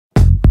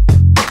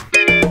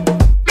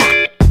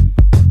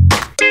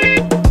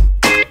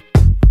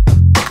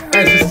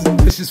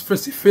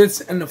Fristy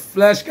Fits in the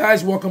flesh,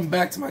 guys. Welcome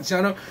back to my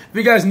channel. If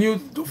you guys new,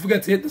 don't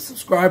forget to hit the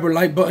subscribe or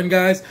like button,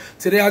 guys.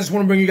 Today I just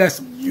want to bring you guys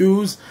some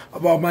news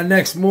about my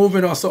next move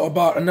and also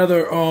about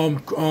another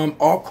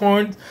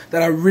altcoin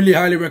that I really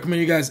highly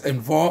recommend you guys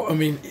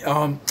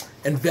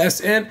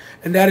invest in,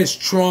 and that is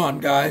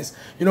Tron, guys.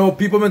 You know,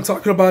 people have been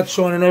talking about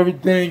Tron and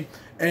everything.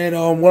 And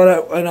I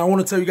want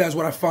to tell you guys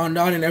what I found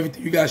out and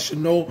everything you guys should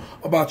know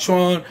about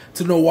Tron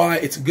to know why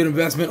it's a good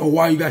investment or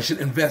why you guys should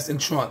invest in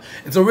Tron.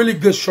 It's a really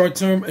good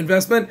short-term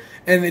investment,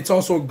 and it's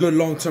also a good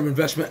long-term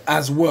investment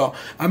as well.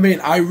 I mean,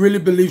 I really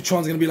believe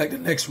Tron's gonna be like the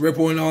next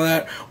Ripple and all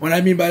that. What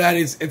I mean by that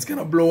is it's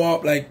gonna blow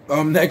up like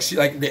next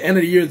year, like the end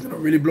of the year, it's gonna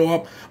really blow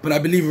up. But I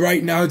believe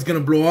right now it's gonna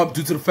blow up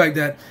due to the fact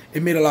that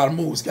it made a lot of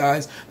moves,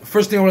 guys. The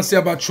first thing I want to say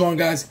about Tron,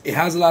 guys, it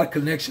has a lot of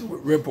connection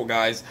with Ripple,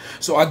 guys.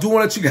 So I do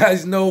want to let you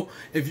guys know,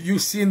 if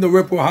you've seen the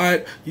Ripple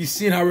hype, you've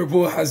seen how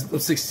Ripple has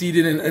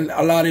succeeded and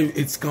a lot of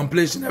its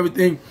accomplished and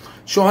everything.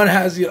 Tron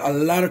has a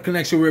lot of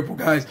connection with Ripple,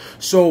 guys.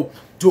 So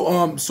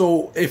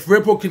if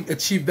Ripple can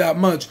achieve that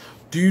much,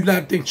 do you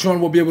not think Tron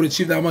will be able to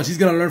achieve that much? He's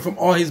gonna learn from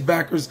all his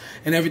backers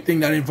and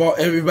everything that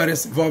everybody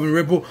that's involved in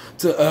Ripple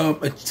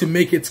to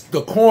make it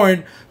the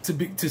coin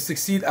to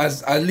succeed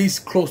as at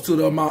least close to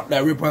the amount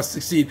that Ripple has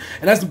succeed.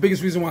 And that's the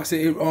biggest reason why I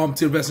say to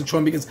invest in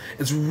Tron, because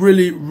it's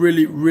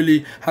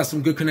really has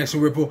some good connection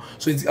with Ripple.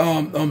 So it's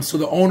so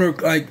the owner,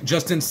 like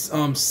Justin's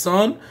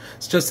son,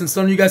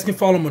 you guys can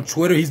follow him on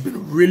Twitter. He's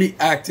been really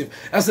active.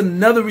 That's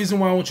another reason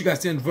why I want you guys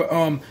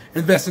to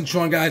invest in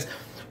Tron, guys.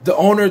 The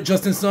owner,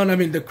 Justin's son, I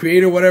mean the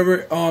creator,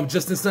 whatever,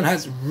 Justin's son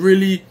has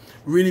really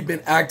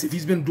been active.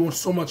 He's been doing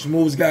so much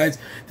moves, guys.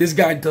 This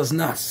guy does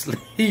not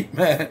sleep,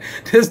 man.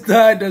 This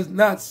guy does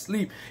not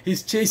sleep.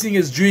 He's chasing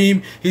his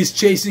dream. He's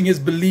chasing his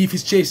belief.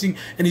 He's chasing,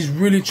 and he's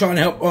really trying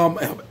to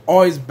help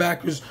all his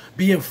backers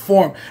be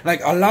informed.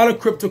 Like a lot of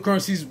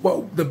cryptocurrencies,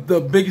 what the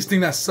biggest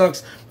thing that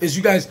sucks is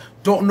you guys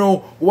don't know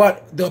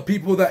what the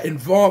people that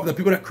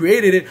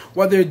created it,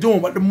 what they're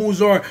doing, what the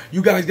moves are.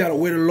 You guys gotta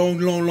wait a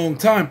long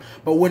time.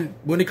 But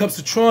when it comes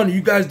to Tron,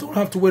 you guys don't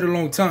have to wait a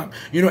long time.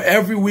 You know,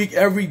 every week,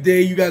 every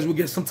day, you guys will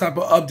get some type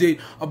of update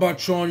about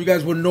Tron. You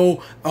guys will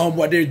know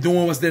what they're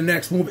doing, what's their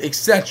next move,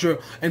 etc.,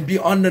 and be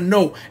on the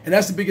know. And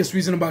that's the biggest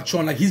reason about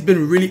Tron. Like, he's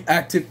been really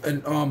active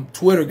on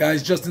Twitter,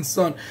 guys. Justin's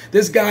son,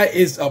 this guy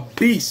is a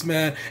beast,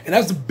 man. And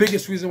that's the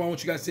biggest reason why I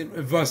want you guys to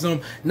invest in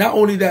him. Not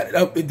only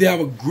that, they have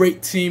a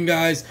great team,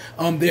 guys.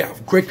 They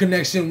have great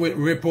connection with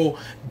Ripple.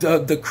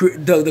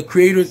 The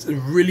creators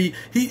really,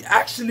 he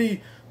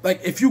actually,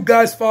 like, if you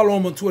guys follow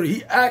him on Twitter,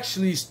 he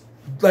actually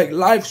like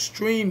live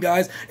stream,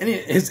 guys, and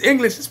his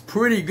English is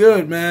pretty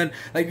good, man.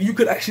 Like, you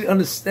could actually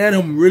understand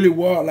him really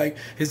well. Like,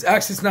 his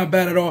accent's not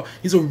bad at all.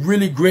 He's a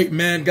really great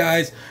man,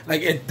 guys.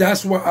 Like,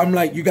 that's why I'm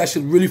like, you guys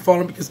should really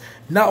follow him, because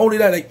not only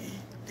that, like,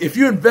 if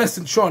you invest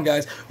in Tron,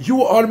 guys, you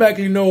will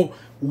automatically know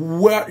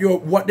what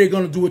they're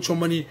gonna do with your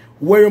money,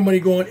 where your money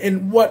going,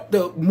 and what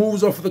the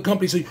moves are for the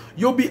company. So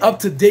you'll be up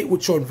to date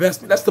with your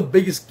investment. That's the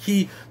biggest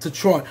key to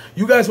Tron.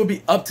 You guys will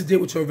be up to date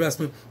with your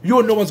investment.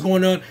 You'll know what's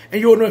going on,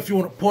 and you'll know if you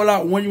want to pull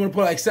out, when you want to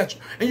pull out, etc.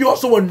 And you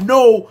also will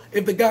know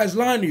if the guy's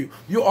lying to you.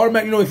 You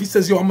automatically know if he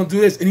says, yo, I'm gonna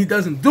do this, and he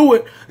doesn't do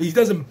it, he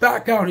doesn't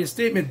back out his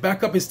statement,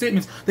 back up his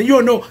statements, then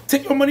you'll know,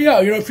 take your money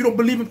out. You know, if you don't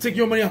believe him, take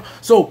your money out.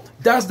 So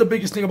that's the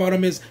biggest thing about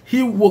him, is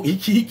he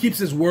keeps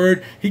his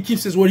word. He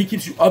keeps his word. He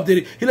keeps you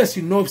updated. He lets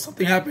you know if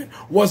something happened,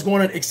 what's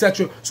going on,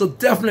 etc. So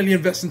definitely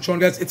invest in Tron,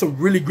 guys. It's a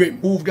really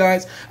great move,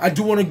 guys. I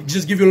do want to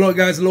just give you a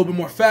little bit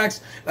more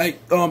facts. Like,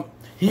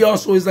 he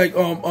also is like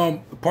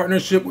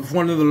partnership with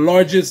one of the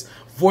largest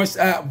voice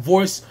app /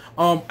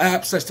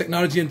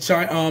 technology in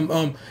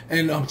China,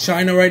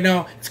 China right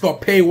now. It's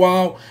called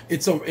PayWow.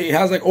 It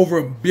has like over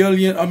a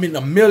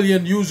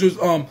million users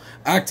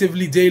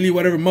actively daily,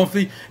 whatever,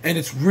 monthly, and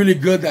it's really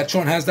good that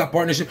Tron has that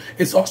partnership.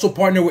 It's also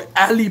partnered with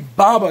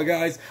Alibaba,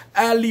 guys.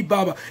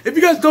 Alibaba. If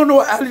you guys don't know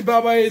what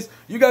Alibaba is,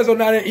 you guys are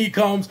not in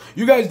e-coms.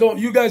 You guys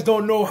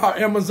don't know how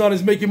Amazon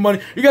is making money.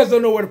 You guys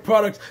don't know where the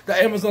products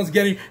that Amazon's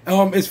getting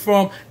is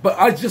from. But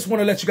I just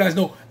want to let you guys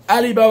know,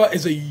 Alibaba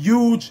is a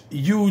huge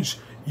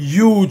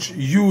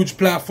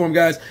platform,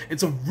 guys.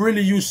 It's a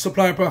really huge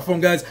supplier platform,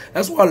 guys.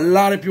 That's where a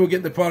lot of people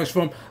get their products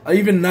from.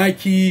 Even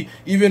Nike,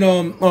 even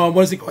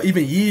what is it called?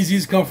 Even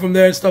Yeezys come from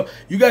there and stuff.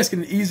 You guys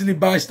can easily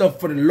buy stuff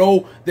for the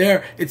low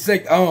there. It's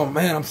like, oh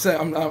man, I'm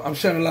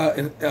sharing a lot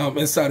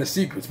insider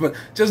secrets, but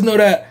just know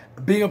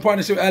that being a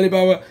partnership with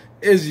Alibaba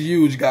is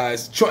huge,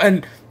 guys.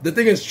 And the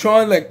thing is,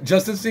 Tron, like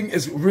Justin Singh,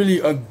 is really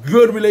a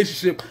good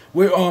relationship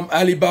with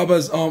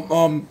Alibaba's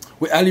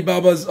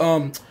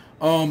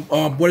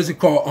what is it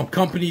called?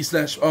 Company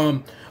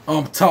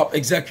 / top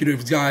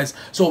executives, guys.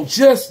 So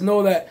just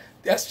know that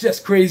that's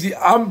just crazy.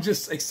 I'm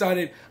just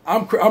excited.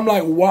 I'm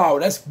like, wow,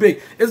 that's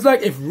big. It's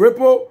like if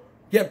Ripple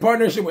get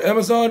partnership with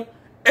Amazon,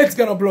 it's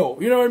gonna blow.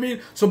 You know what I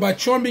mean? So by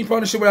Tron being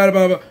partnership with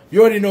Alibaba,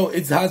 you already know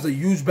it has a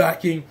huge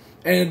backing.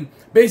 And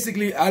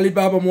basically,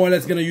 Alibaba more or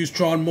less going to use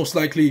Tron most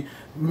likely,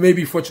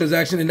 maybe for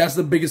transaction. And that's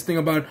the biggest thing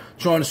about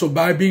Tron. So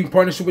by being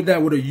partnership with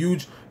that, with a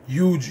huge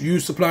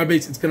supplier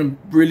base, it's going to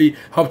really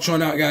help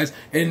Tron out, guys.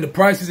 And the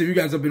prices, if you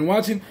guys have been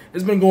watching,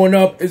 it's been going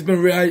up, it's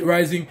been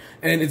rising,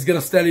 and it's going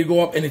to steadily go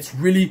up. And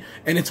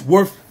it's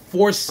worth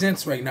 4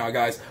 cents right now,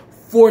 guys.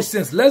 4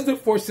 cents, less than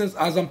 4 cents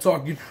as I'm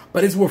talking,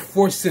 but it's worth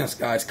 4 cents,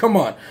 guys. Come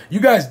on, you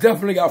guys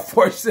definitely got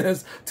 4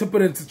 cents to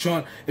put into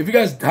Tron. If you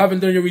guys haven't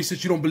done your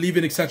research, you don't believe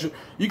in, etc.,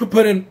 you can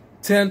put in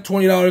 $10,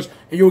 $20,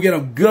 and you'll get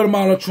a good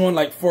amount of Tron.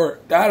 Like for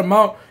that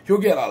amount, you'll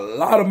get a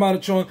lot amount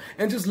of Tron,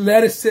 and just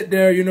let it sit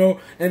there, you know,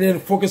 and then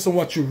focus on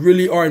what you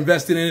really are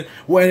invested in.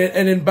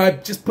 And then by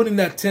just putting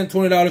that $10,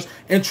 $20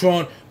 in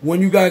Tron,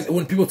 when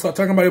people start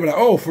talking about it, you'll be like,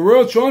 oh, for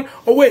real, Tron?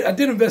 Oh, wait, I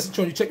did invest in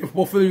Tron. You check your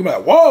portfolio, you'll be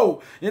like,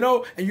 whoa, you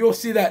know, and you'll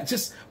see that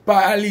just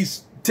by at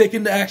least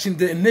taking the action,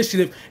 the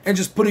initiative, and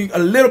just putting a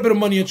little bit of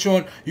money in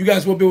Tron, you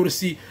guys will be able to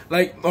see,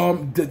 like,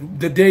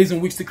 the days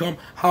and weeks to come,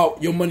 how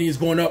your money is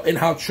going up and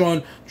how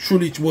Tron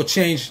truly will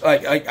change,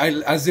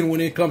 as in when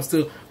it comes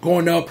to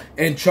going up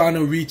and trying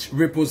to reach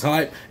Ripple's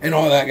hype and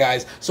all that,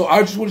 guys. So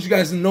I just wanted you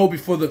guys to know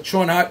before the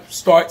Tron hype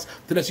starts,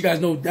 to let you guys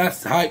know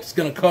that's the hype's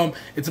gonna come.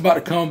 It's about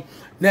to come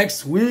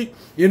next week.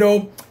 You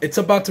know, it's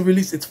about to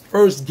release its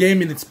first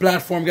game in its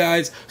platform,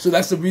 guys. So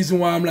that's the reason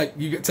why I'm like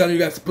telling you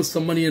guys to put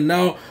some money in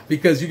now,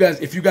 because you guys,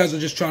 if you guys are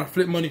just trying to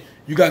flip money,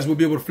 you guys will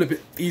be able to flip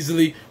it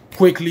easily,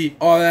 quickly,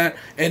 all that.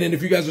 And then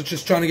if you guys are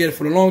just trying to get it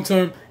for the long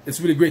term, it's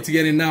really great to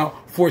get in now.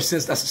 4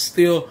 cents, that's a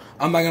steal.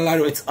 I'm not gonna lie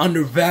to you, it's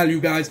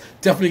undervalued, guys.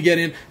 Definitely get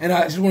in. And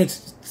I just wanted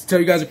to tell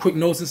you guys a quick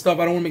notes and stuff.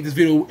 I don't want to make this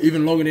video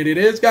even longer than it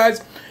is,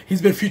 guys.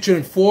 He's been featured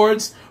in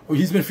Forbes.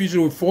 He's been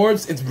featured with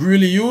Forbes. It's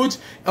really huge.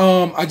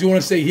 I do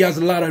want to say he has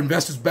a lot of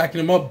investors backing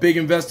him up, big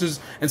investors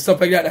and stuff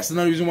like that. That's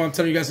another reason why I'm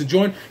telling you guys to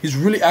join. He's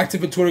really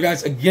active on Twitter,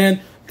 guys.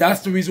 Again, that's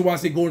the reason why I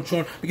say go on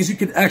Tron, because you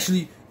can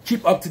actually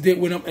keep up to date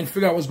with him and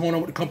figure out what's going on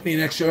with the company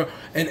and extra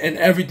and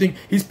everything.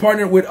 He's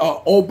partnered with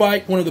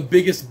O-Bike, one of the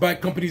biggest bike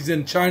companies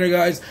in China,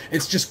 guys.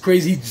 It's just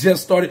crazy. He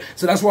just started.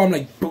 So that's why I'm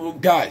like,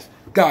 guys,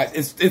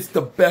 it's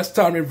the best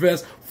time to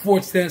invest. 4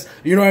 cents,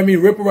 you know what I mean?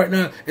 Ripple right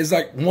now is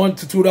like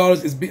 $1 to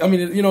 $2. I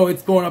mean, you know,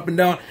 it's going up and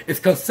down. It's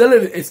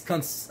consolidated.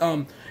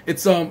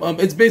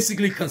 It's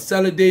basically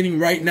consolidating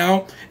right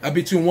now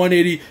between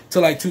 180 to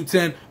like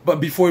 210, but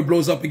before it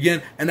blows up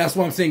again. And that's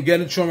why I'm saying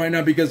get in Tron right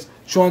now, because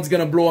Tron's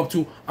gonna blow up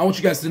too. I want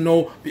you guys to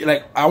know,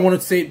 like, I want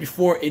to say it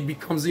before it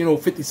becomes, you know,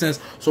 50 cents.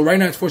 So right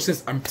now it's 4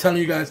 cents. I'm telling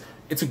you guys,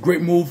 it's a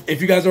great move.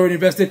 If you guys already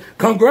invested,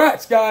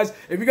 congrats, guys.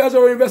 If you guys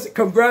already invested,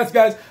 congrats,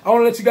 guys. I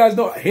want to let you guys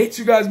know, I hate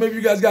you guys. Maybe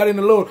you guys got in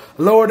a little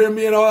lower than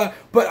me and all that.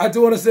 But I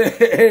do want to say,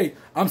 hey,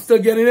 I'm still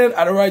getting in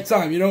at the right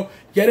time, you know?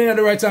 Getting at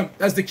the right time,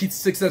 that's the key to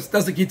success.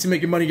 That's the key to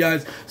making money,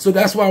 guys. So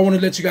that's why I want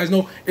to let you guys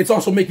know. It's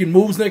also making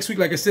moves next week.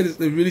 Like I said, it's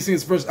releasing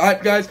its first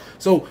hype, guys.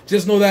 So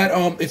just know that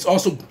it's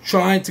also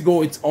trying to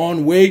go its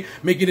own way,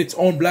 making its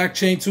own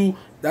blockchain too.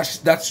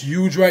 That's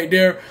huge right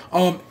there.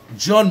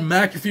 John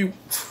McAfee,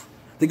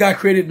 the guy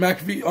created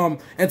McAfee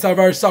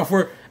antivirus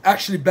software,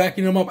 actually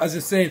backing him up as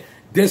in saying,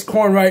 this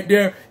coin right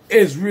there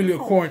is really a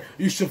coin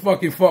you should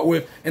fucking fuck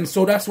with. And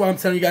so that's why I'm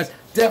telling you guys,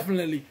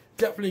 definitely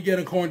get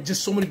a coin.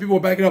 Just so many people are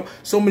backing up,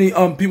 so many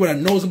people that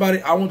knows about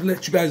it. I want to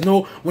let you guys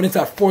know when it's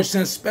at 4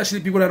 cents,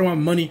 especially people that don't have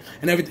money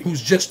and everything, who's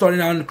just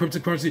starting out in the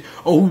cryptocurrency,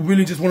 or who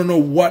really just want to know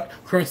what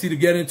currency to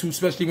get into,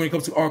 especially when it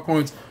comes to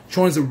altcoins.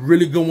 Tron is a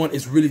really good one.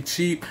 It's really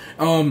cheap.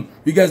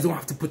 You guys don't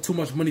have to put too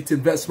much money to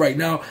invest right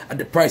now at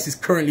the price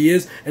it currently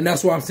is, and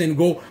that's why I'm saying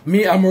go.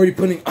 Me, I'm already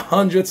putting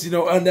hundreds, you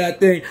know, on that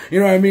thing. You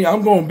know what I mean?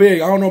 I'm going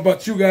big. I don't know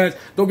about you guys.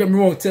 Don't get me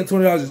wrong. $10,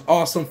 $20 is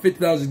awesome.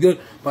 $50 is good,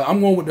 but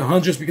I'm going with the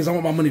hundreds because I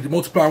want my money to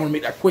multiply. I want to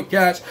make that quick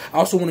cash. I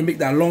also want to make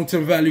that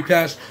long-term value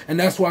cash, and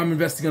that's why I'm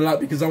investing a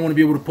lot, because I want to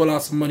be able to pull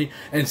out some money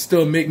and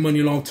still make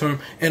money long-term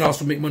and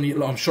also make money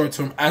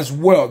short-term as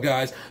well,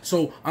 guys.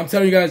 So I'm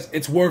telling you guys,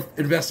 it's worth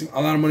investing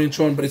a lot of money in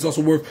Tron, but it's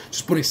also worth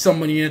just putting some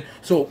money in.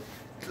 So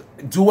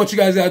do what you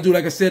guys gotta do.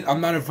 Like I said, I'm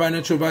not a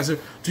financial advisor.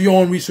 Do your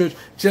own research.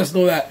 Just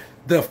know that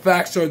the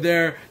facts are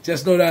there.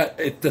 Just know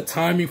that the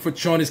timing for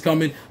Tron is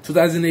coming.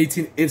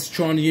 2018, it's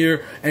Tron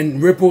year,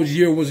 and Ripple's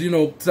year was, you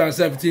know,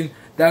 2017.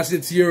 That's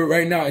its year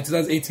right now. In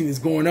 2018, it's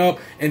going up,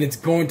 and it's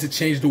going to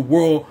change the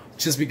world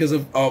just because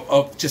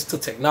of just the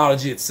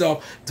technology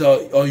itself,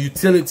 the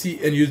utility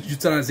and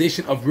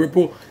utilization of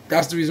Ripple.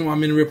 That's the reason why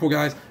I'm in Ripple,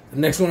 guys. The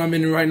next one I'm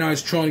in right now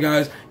is Tron,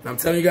 guys, and I'm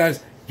telling you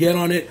guys, get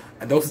on it.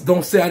 And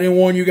don't say I didn't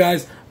warn you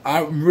guys.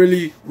 I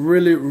really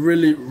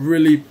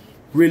encourage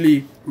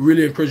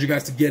you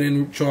guys to get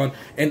in Tron.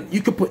 And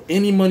you can put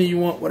any money you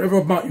want, whatever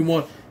amount you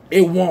want.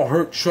 It won't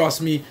hurt.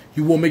 Trust me.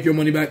 You will make your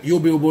money back. You'll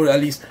be able to at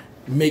least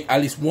make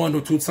at least 1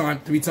 or 2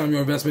 times, 3 times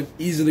your investment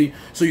easily.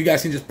 So you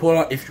guys can just pull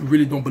out if you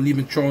really don't believe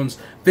in Tron's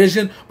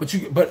vision. But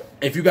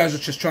if you guys are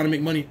just trying to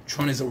make money,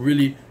 Tron is a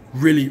really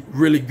really,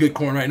 really good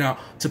coin right now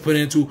to put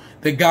into.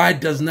 The guy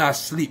does not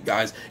sleep,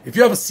 guys. If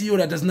you have a CEO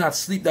that does not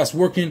sleep, that's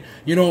working,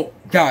 you know,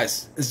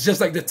 guys, it's just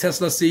like the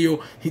Tesla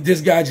CEO.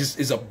 This guy just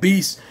is a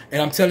beast.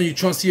 And I'm telling you,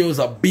 Tron CEO is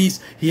a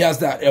beast. He has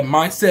that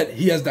mindset.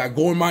 He has that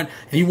goal in mind.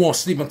 And he won't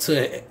sleep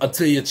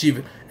until he achieve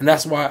it. And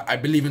that's why I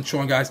believe in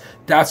Tron, guys.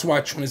 That's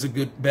why Tron is a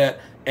good bet.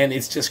 And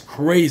it's just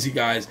crazy,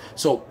 guys.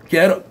 So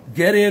get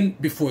in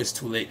before it's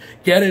too late.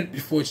 Get in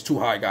before it's too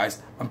high, guys.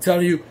 I'm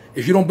telling you,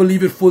 if you don't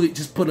believe it fully,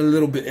 just put a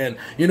little bit in.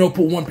 You know,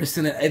 put 1%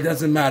 in. It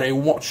doesn't matter. It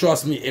won't,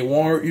 trust me, it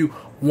won't hurt you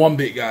one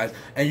bit, guys.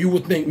 And you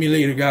will thank me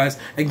later, guys.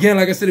 Again,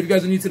 like I said, if you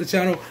guys are new to the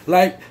channel,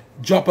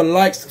 drop a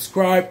like,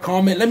 subscribe,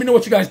 comment. Let me know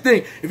what you guys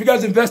think. If you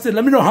guys invested,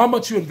 let me know how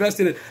much you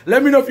invested in.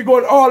 Let me know if you're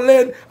going all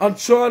in on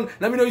Tron.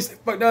 Let me know you say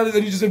fuck that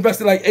and you just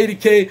invested like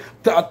 80K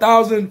to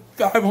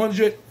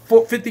 1,500.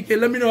 50K.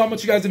 Let me know how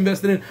much you guys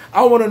invested in.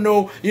 I want to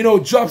know. You know,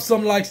 drop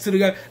some likes to the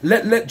guy.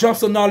 Drop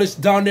some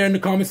knowledge down there in the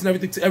comments and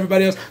everything to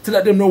everybody else, to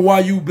let them know why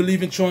you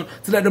believe in Tron,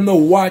 to let them know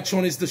why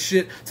Tron is the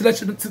shit.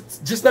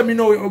 Just let me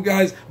know,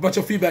 guys, about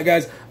your feedback,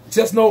 guys.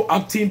 Just know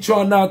I'm Team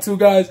Tron now too,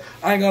 guys.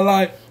 I ain't gonna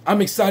lie.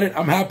 I'm excited.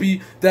 I'm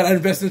happy that I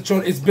invested in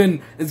Tron.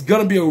 It's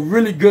gonna be a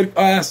really good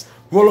ass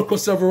roller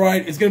coaster of a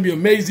ride. It's gonna be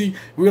amazing.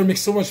 We're gonna make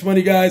so much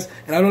money, guys.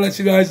 And I don't let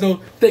you guys know.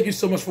 Thank you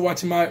so much for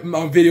watching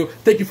my video.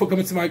 Thank you for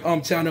coming to my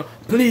channel.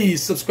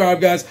 Please subscribe,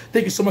 guys.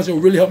 Thank you so much. It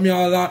really helped me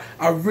out a lot.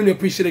 I really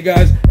appreciate it,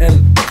 guys.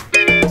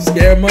 And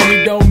scare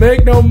money don't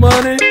make no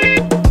money.